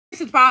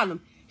this is the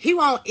problem. He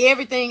want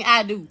everything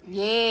I do.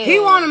 Yeah. He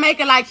want to make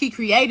it like he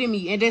created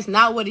me, and that's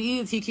not what it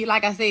is.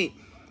 Like I said,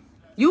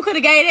 you could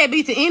have gave that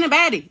beat to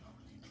anybody.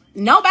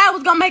 Nobody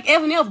was gonna make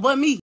FNF but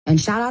me. And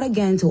shout out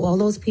again to all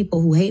those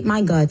people who hate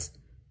my guts,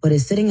 but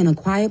is sitting in a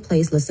quiet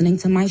place listening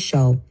to my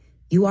show.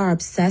 You are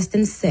obsessed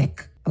and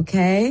sick,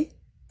 okay?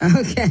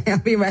 Okay, I'll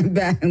be right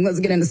back, and let's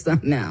get into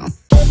something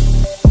else.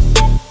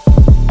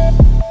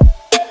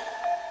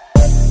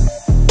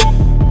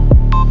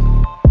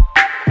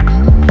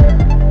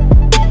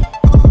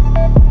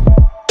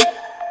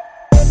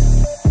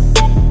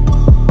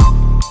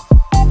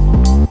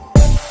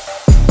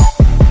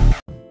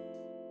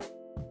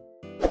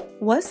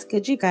 What's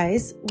good, you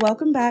guys?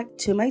 Welcome back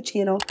to my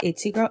channel.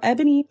 It's your girl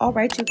Ebony. All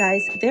right, you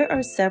guys, there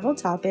are several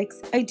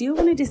topics I do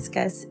want to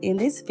discuss in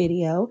this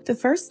video. The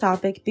first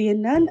topic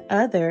being none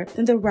other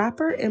than the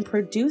rapper and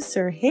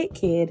producer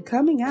HitKidd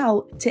coming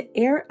out to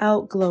air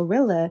out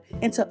Glorilla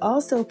and to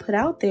also put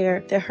out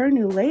there that her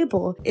new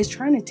label is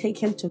trying to take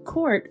him to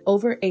court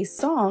over a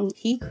song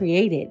he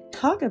created.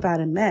 Talk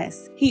about a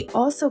mess. He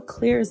also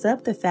clears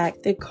up the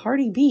fact that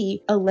Cardi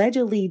B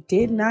allegedly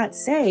did not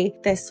say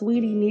that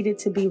Saweetie needed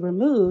to be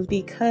removed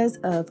because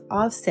of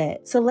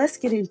Offset. So let's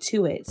get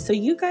into it. So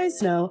you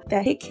guys know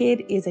that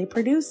HitKidd is a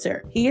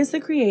producer. He is the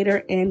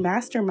creator and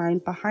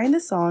mastermind behind the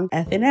song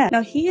FNF.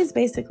 Now he is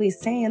basically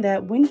saying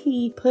that when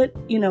he put,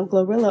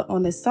 Glorilla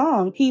on the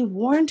song, he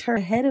warned her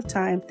ahead of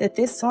time that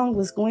this song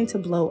was going to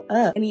blow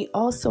up. And he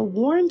also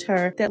warned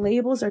her that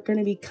labels are going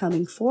to be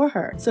coming for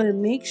her. So to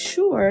make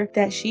sure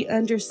that she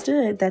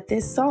understood that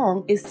this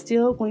song is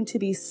still going to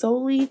be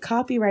solely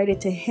copyrighted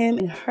to him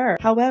and her.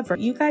 However,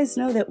 you guys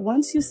know that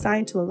once you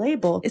sign to a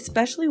label,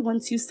 especially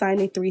once you sign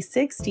a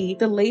 360,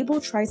 the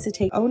label tries to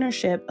take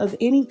ownership of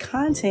any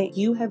content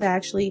you have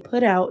actually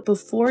put out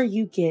before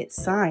you get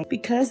signed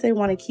because they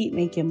want to keep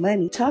making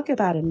money. Talk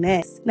about a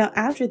mess. Now,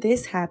 after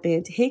this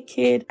happened,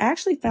 HitKidd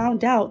actually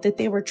found out that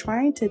they were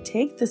trying to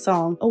take the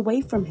song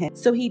away from him.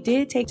 So he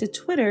did take to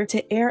Twitter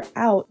to air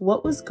out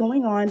what was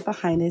going on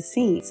behind the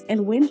scenes.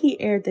 And when he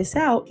aired this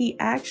out, he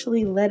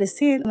actually let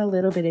us in on a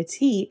little bit of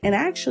tea and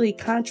actually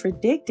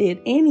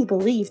contradicted any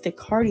belief that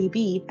Cardi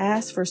B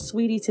asked for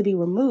Saweetie to be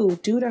removed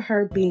due to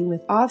her being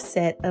with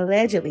Offset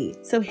allegedly.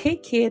 So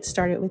HitKidd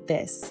started with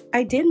this.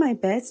 I did my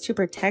best to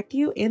protect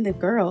you and the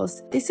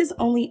girls. This is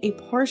only a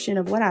portion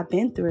of what I've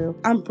been through.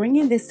 I'm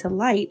bringing this to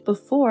light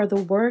before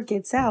the word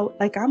gets out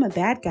like I'm a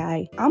bad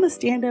guy. I'm a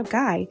stand-up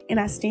guy and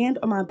I stand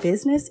on my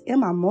business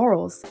and my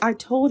morals. I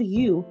told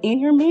you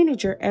and your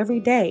manager every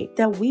day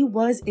that we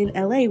was in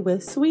LA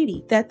with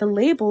Saweetie, that the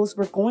labels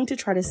were going to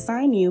try to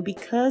sign you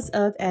because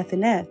of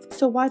FNF.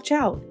 So watch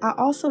out. I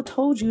also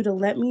told you to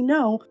let me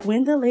know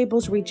when the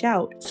labels reach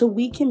out so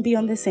we can be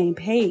on the same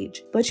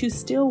page, but you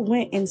still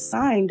went and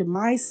signed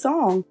my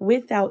song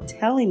without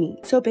telling me.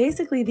 So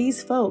basically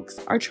these folks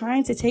are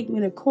trying to take me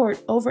to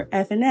court over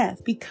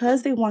FNF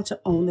because they want to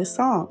own the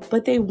song,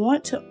 but they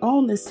want to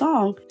own the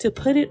song to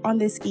put it on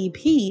this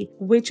EP,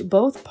 which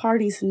both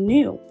parties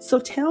knew. So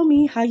tell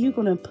me how you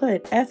gonna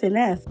put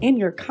FNF in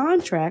your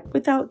contract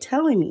without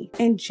telling me.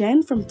 And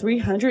Jen from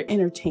 300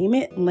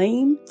 Entertainment,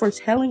 lame for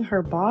telling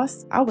her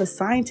boss I was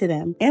signed to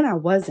them and I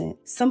wasn't.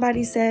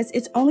 Somebody says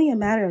it's only a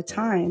matter of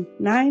time.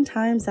 9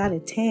 times out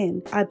of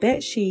 10, I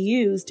bet she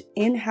used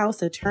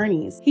in-house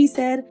attorneys. He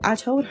said, I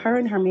told her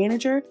and her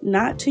manager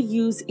not to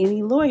use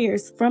any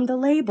lawyers from the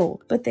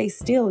label, but they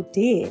still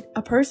did.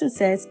 A person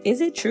says,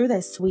 is it true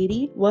that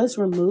Saweetie was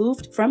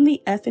removed from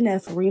the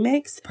FNF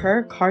remix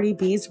per Cardi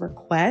B's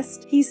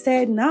request? He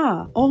said,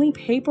 nah, only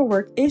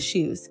paperwork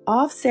issues.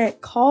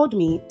 Offset called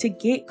me to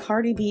get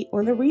Cardi B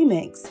on the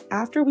remix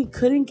after we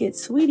couldn't get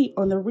Saweetie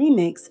on the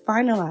remix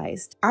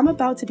finalized. I'm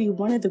about to be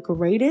one of the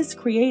greatest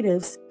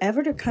creatives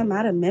ever to come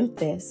out of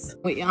Memphis.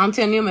 I'm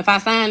telling him if I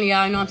sign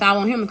y'all, you know what I'm saying, I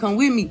want him to come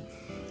with me.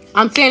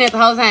 I'm saying that the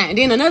whole time. And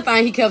then another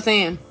thing he kept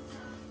saying,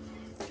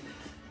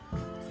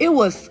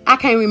 I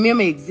can't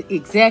remember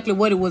exactly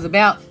what it was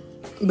about,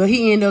 but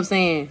he ended up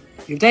saying,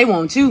 if they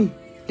want you,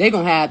 they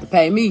gonna have to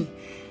pay me.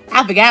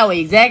 I forgot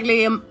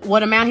exactly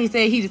what amount he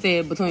said. He just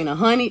said between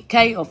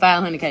 100K or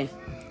 500K.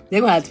 They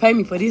gonna have to pay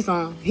me for this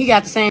song. He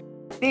got the same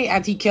thing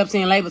after he kept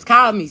saying labels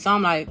called me. So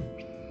I'm like,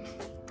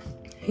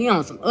 he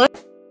on some other.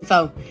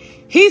 So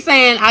he's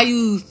saying I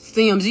use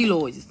CMG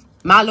lawyers.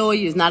 My lawyer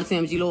is not a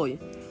CMG lawyer.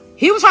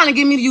 He was trying to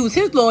get me to use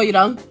his lawyer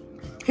though.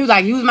 He was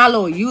like, use my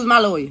lawyer, use my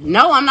lawyer.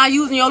 No, I'm not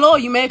using your lawyer,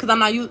 you mad because I'm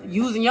not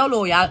using your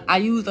lawyer. I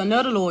used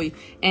another lawyer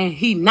and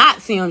he not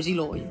CMG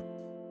lawyer.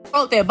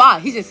 Wrote that bar.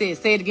 He just said,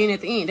 say it again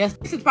at the end.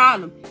 That's his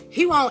problem.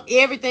 He want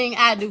everything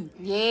I do.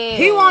 Yeah.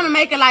 He want to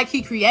make it like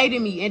he created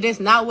me, and that's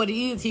not what it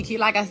is.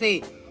 Like I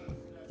said,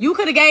 you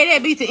could have gave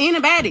that beat to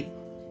anybody.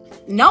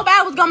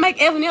 Nobody was gonna make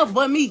FNF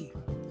but me.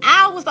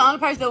 I was the only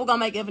person that was gonna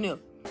make FNF.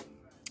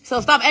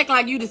 So stop acting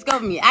like you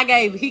discovered me. I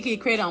gave HitKidd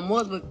credit on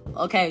multiple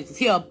occasions.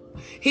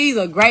 He's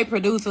a great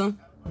producer.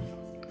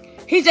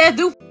 He just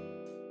do.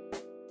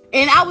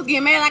 And I was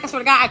getting mad, like I swear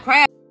to God, I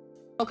cried.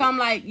 Okay, I'm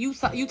like, you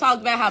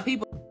talked about how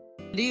people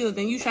deals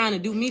and you trying to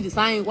do me the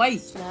same way.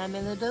 Slime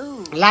in the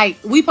dude. Like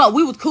we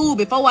was cool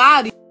before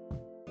all this.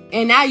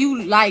 And now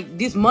you like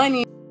this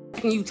money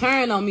and you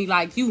turn on me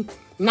like you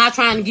not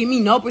trying to give me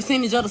no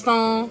percentage of the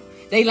song.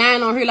 They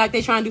lying on her like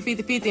they trying to do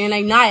 50-50 and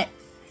they not.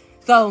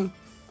 So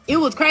it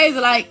was crazy.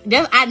 Like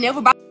that, I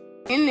never bought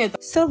in there.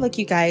 So look,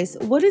 you guys,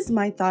 what is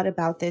my thought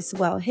about this?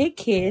 Well,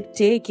 HitKidd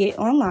did get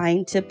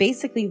online to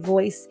basically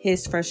voice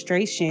his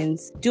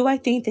frustrations. Do I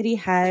think that he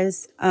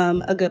has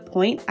a good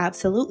point?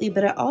 Absolutely.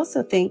 But I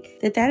also think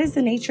that that is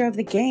the nature of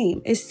the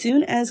game. As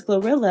soon as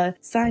Glorilla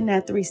signed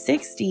that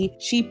 360,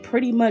 she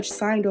pretty much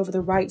signed over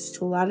the rights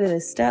to a lot of the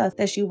stuff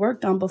that she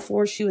worked on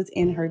before she was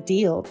in her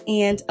deal.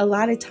 And a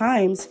lot of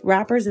times,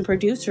 rappers and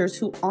producers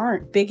who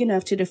aren't big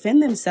enough to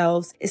defend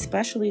themselves,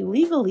 especially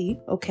legally,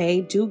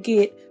 okay, do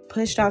get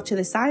pushed off to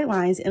the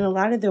sidelines, and a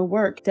lot of their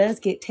work does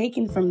get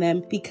taken from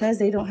them because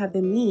they don't have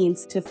the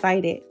means to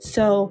fight it.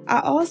 So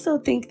I also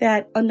think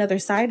that another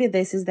side of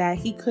this is that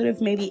he could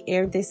have maybe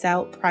aired this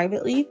out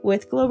privately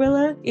with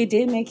Glorilla. It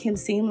did make him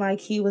seem like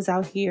he was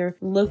out here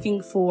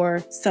looking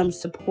for some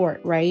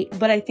support, right?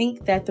 But I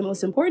think that the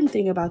most important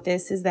thing about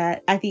this is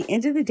that at the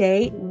end of the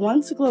day,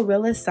 once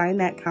Glorilla signed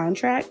that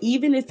contract,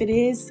 even if it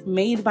is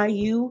made by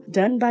you,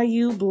 done by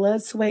you,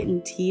 blood, sweat,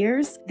 and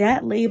tears,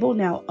 that label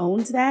now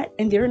owns that,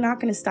 and they're not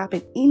going to stop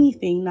at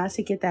anything not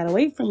to get that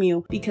away from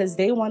you, because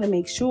they want to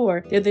make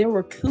sure that they're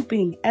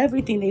recouping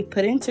everything they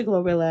put into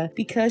Glorilla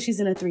because she's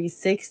in a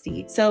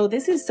 360. So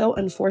this is so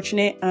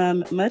unfortunate.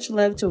 Much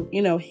love to,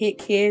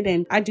 HitKidd,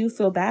 and I do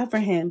feel bad for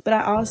him, but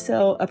I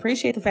also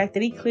appreciate the fact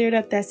that he cleared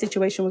up that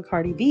situation with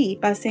Cardi B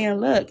by saying,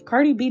 look,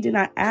 Cardi B did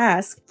not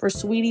ask for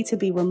Saweetie to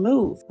be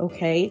removed,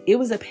 okay? It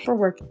was a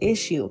paperwork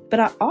issue. But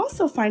I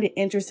also find it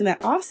interesting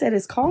that Offset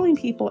is calling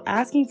people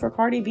asking for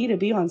Cardi B to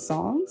be on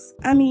songs.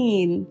 I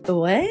mean,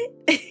 what?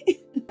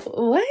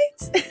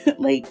 What?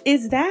 Like,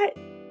 is that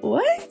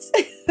what?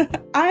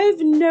 I've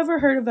never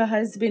heard of a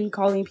husband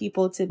calling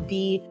people to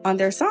be on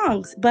their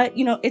songs, but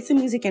it's a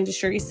music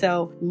industry,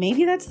 so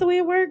maybe that's the way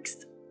it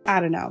works. I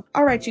don't know.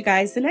 All right, you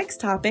guys, the next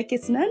topic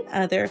is none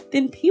other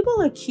than people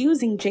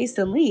accusing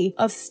Jason Lee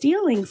of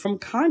stealing from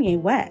Kanye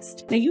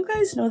West. Now, you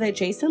guys know that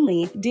Jason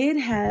Lee did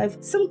have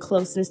some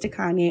closeness to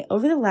Kanye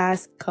over the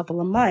last couple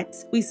of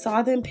months. We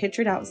saw them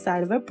pictured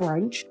outside of a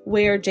brunch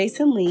where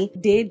Jason Lee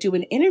did do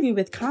an interview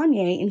with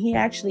Kanye, and he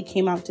actually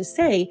came out to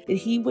say that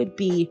he would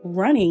be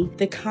running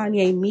the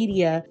Kanye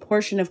media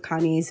portion of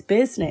Kanye's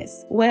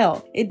business.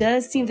 Well, it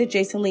does seem that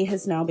Jason Lee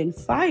has now been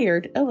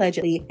fired,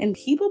 allegedly, and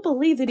people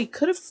believe that he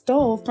could have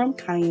stole from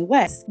Kanye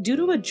West due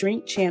to a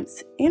Drink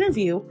Champs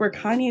interview where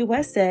Kanye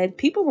West said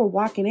people were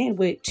walking in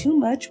with too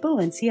much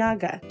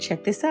Balenciaga.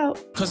 Check this out.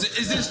 Because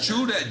is this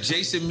true that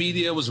Jason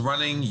Media was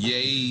running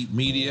Ye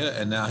Media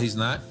and now he's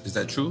not? Is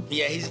that true?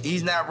 Yeah,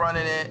 he's not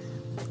running it.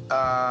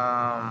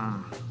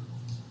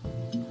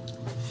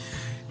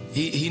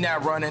 He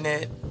not running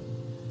it.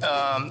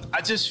 I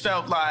just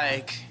felt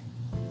like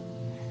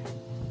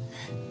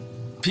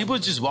people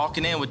just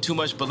walking in with too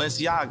much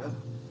Balenciaga.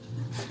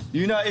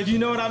 If you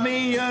know what I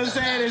mean, you know what I'm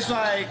saying? It's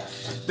like,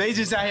 they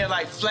just out here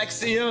like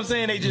flexing, you know what I'm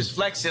saying? They just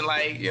flexing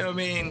like, you know what I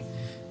mean?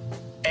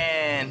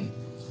 And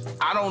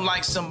I don't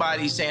like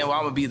somebody saying, well,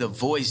 I'm gonna be the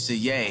voice of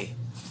Ye.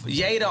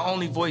 Ye the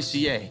only voice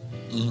of Ye.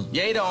 Mm-hmm.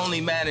 Ye the only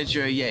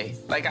manager of Ye.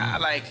 Like, I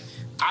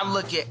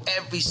look at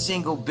every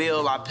single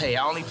bill I pay.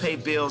 I only pay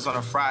bills on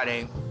a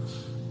Friday,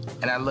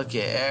 and I look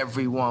at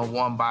everyone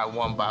one by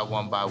one by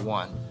one by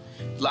one.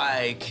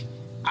 Like,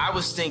 I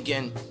was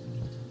thinking,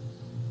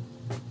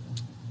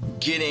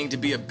 getting to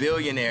be a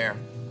billionaire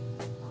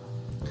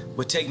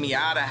would take me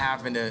out of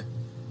having to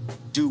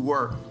do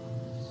work.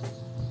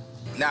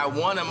 Now,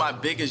 one of my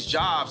biggest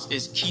jobs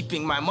is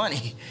keeping my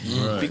money,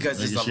 right, because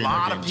there's a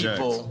lot of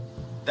people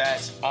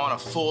that's on a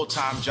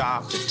full-time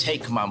job to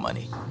take my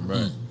money.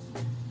 Right.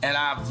 And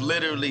I've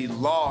literally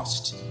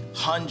lost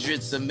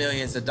hundreds of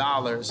millions of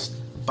dollars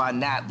by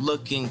not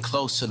looking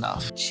close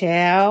enough.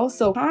 Child.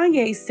 So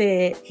Kanye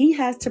said he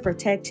has to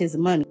protect his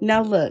money.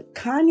 Now look,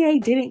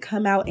 Kanye didn't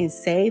come out and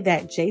say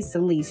that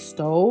Jason Lee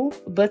stole,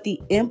 but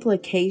the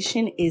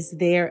implication is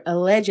there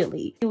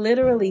allegedly. He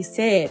literally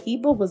said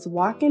people was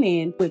walking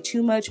in with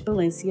too much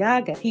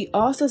Balenciaga. He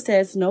also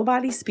says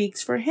nobody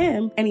speaks for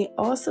him, and he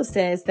also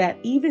says that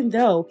even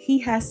though he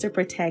has to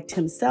protect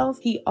himself,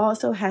 he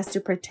also has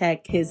to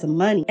protect his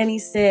money. And he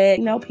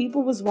said,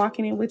 people was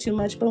walking in with too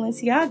much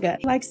Balenciaga.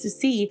 He likes to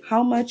see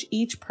how much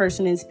each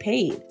person is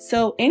paid.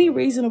 So any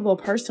reasonable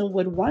person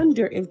would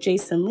wonder if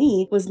Jason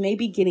Lee was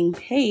maybe getting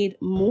paid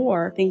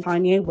more than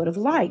Kanye would have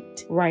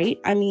liked, right?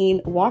 I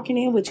mean, walking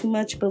in with too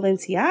much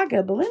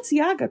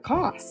Balenciaga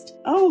cost.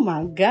 Oh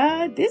my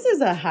God, this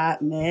is a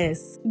hot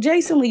mess.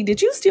 Jason Lee,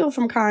 did you steal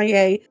from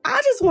Kanye?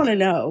 I just want to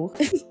know.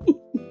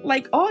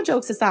 Like, all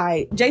jokes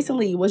aside, Jason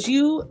Lee, was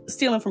you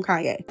stealing from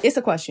Kanye? It's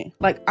a question.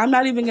 Like, I'm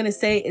not even going to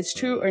say it's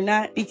true or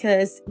not,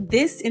 because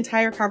this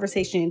entire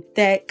conversation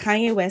that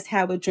Kanye West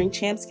had with Drink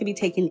Champs can be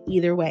taken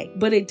either way.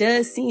 But it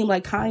does seem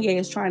like Kanye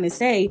is trying to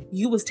say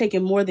you was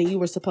taking more than you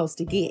were supposed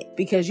to get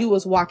because you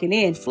was walking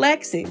in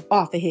flexing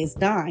off of his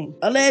dime.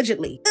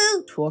 Allegedly.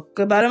 Ooh, talk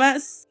about a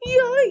mess.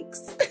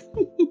 Yikes.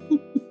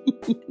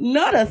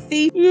 Not a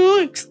thief.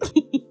 Yikes.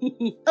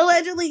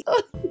 Allegedly.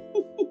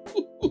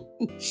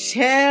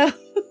 Chill.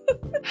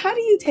 How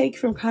do you take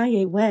from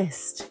Kanye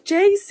West?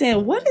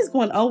 Jason, what is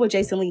going on with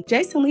Jason Lee?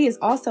 Jason Lee is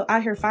also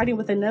out here fighting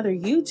with another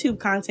YouTube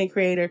content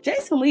creator.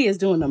 Jason Lee is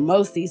doing the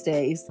most these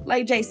days.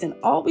 Like, Jason,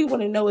 all we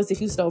want to know is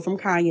if you stole from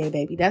Kanye,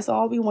 baby. That's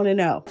all we want to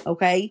know,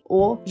 okay?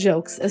 All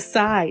jokes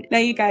aside. Now,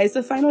 you guys,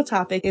 the final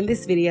topic in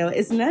this video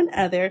is none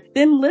other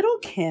than Lil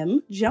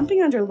Kim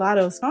jumping under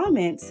Latto's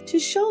comments to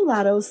show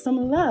Latto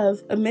some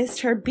love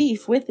amidst her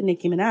beef with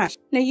Nicki Minaj.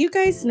 Now, you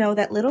guys know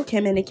that Lil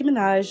Kim and Nicki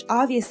Minaj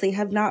obviously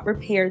have not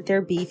repaired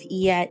their beef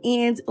yet,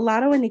 and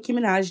Latto and Nicki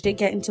Minaj did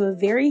get into a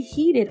very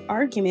heated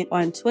argument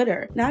on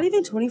Twitter. Not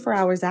even 24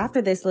 hours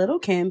after this, Lil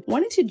Kim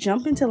wanted to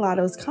jump into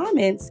Latto's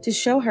comments to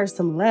show her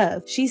some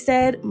love. She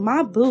said,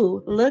 "My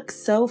boo looks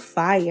so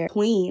fire,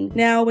 queen."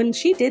 Now, when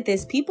she did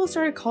this, people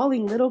started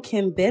calling Lil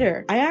Kim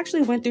bitter. I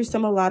actually went through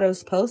some of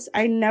Latto's posts.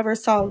 I never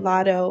saw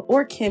Latto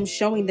or Kim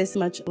showing this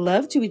much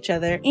love to each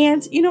other,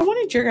 and you know, I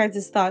wanted your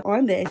guys' thoughts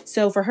on this.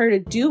 So for her to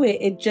do it,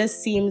 it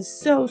just seems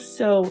so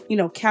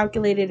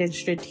calculated and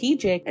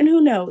strategic, and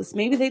who knows,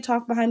 maybe they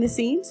talk behind the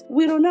scenes.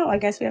 We don't know. I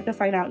guess we have to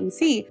find out and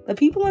see. But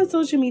people on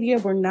social media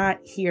were not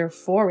here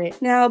for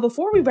it. Now,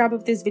 before we wrap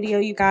up this video,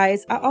 you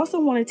guys, I also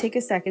want to take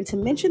a second to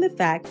mention the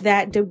fact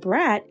that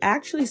Brat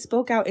actually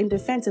spoke out in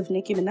defense of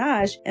Nicki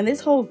Minaj and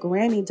this whole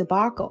Grammy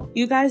debacle.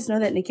 You guys know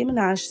that Nicki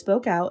Minaj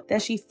spoke out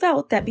that she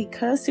felt that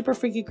because Super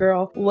Freaky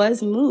Girl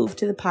was moved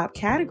to the pop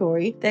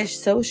category, that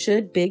so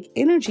should Big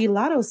Energy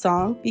Latto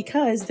song,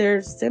 because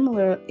they're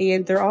similar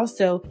and they're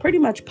also pretty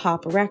much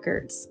pop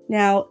records.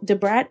 Now,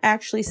 Brat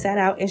actually sat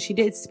out and she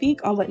did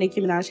speak on what Nicki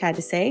Minaj had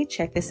to say.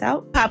 Check this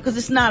out. Pop, because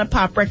it's not a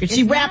pop record.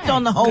 She rapped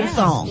on the whole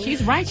song.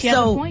 She's right. She has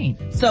a point.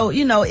 So,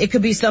 you know, it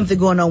could be something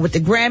going on with the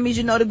Grammys.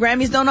 You know, the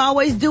Grammys don't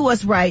always do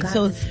us right.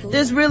 So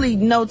there's really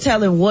no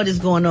telling what is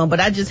going on. But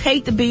I just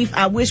hate the beef.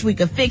 I wish we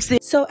could fix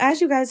it. So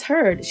as you guys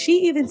heard,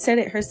 she even said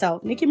it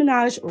herself. Nicki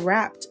Minaj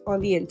rapped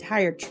on the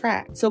entire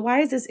track. So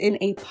why is this in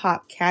a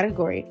pop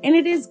category? And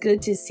it is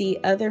good to see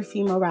other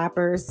female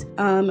rappers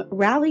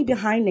rally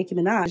behind Nicki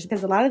Minaj,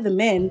 because a lot of the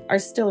men are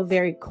still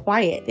very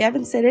quiet. They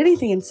haven't said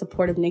anything in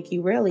support of Nicki,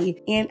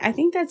 really. And I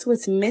think that's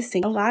what's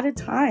missing. A lot of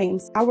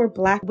times, our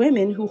Black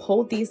women who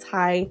hold these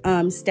high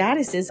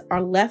statuses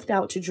are left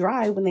out to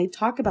dry when they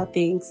talk about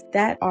things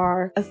that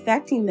are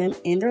affecting them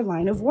in their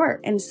line of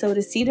work. And so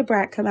to see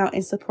Brat come out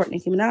and support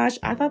Nicki Minaj,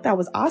 I thought that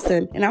was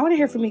awesome. And I want to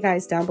hear from you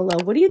guys down below.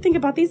 What do you think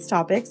about these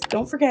topics?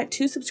 Don't forget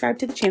to subscribe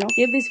to the channel.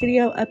 Give this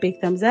video a big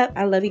thumbs up.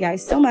 I love you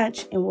guys so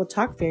much, and we'll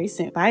talk very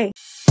soon. Bye.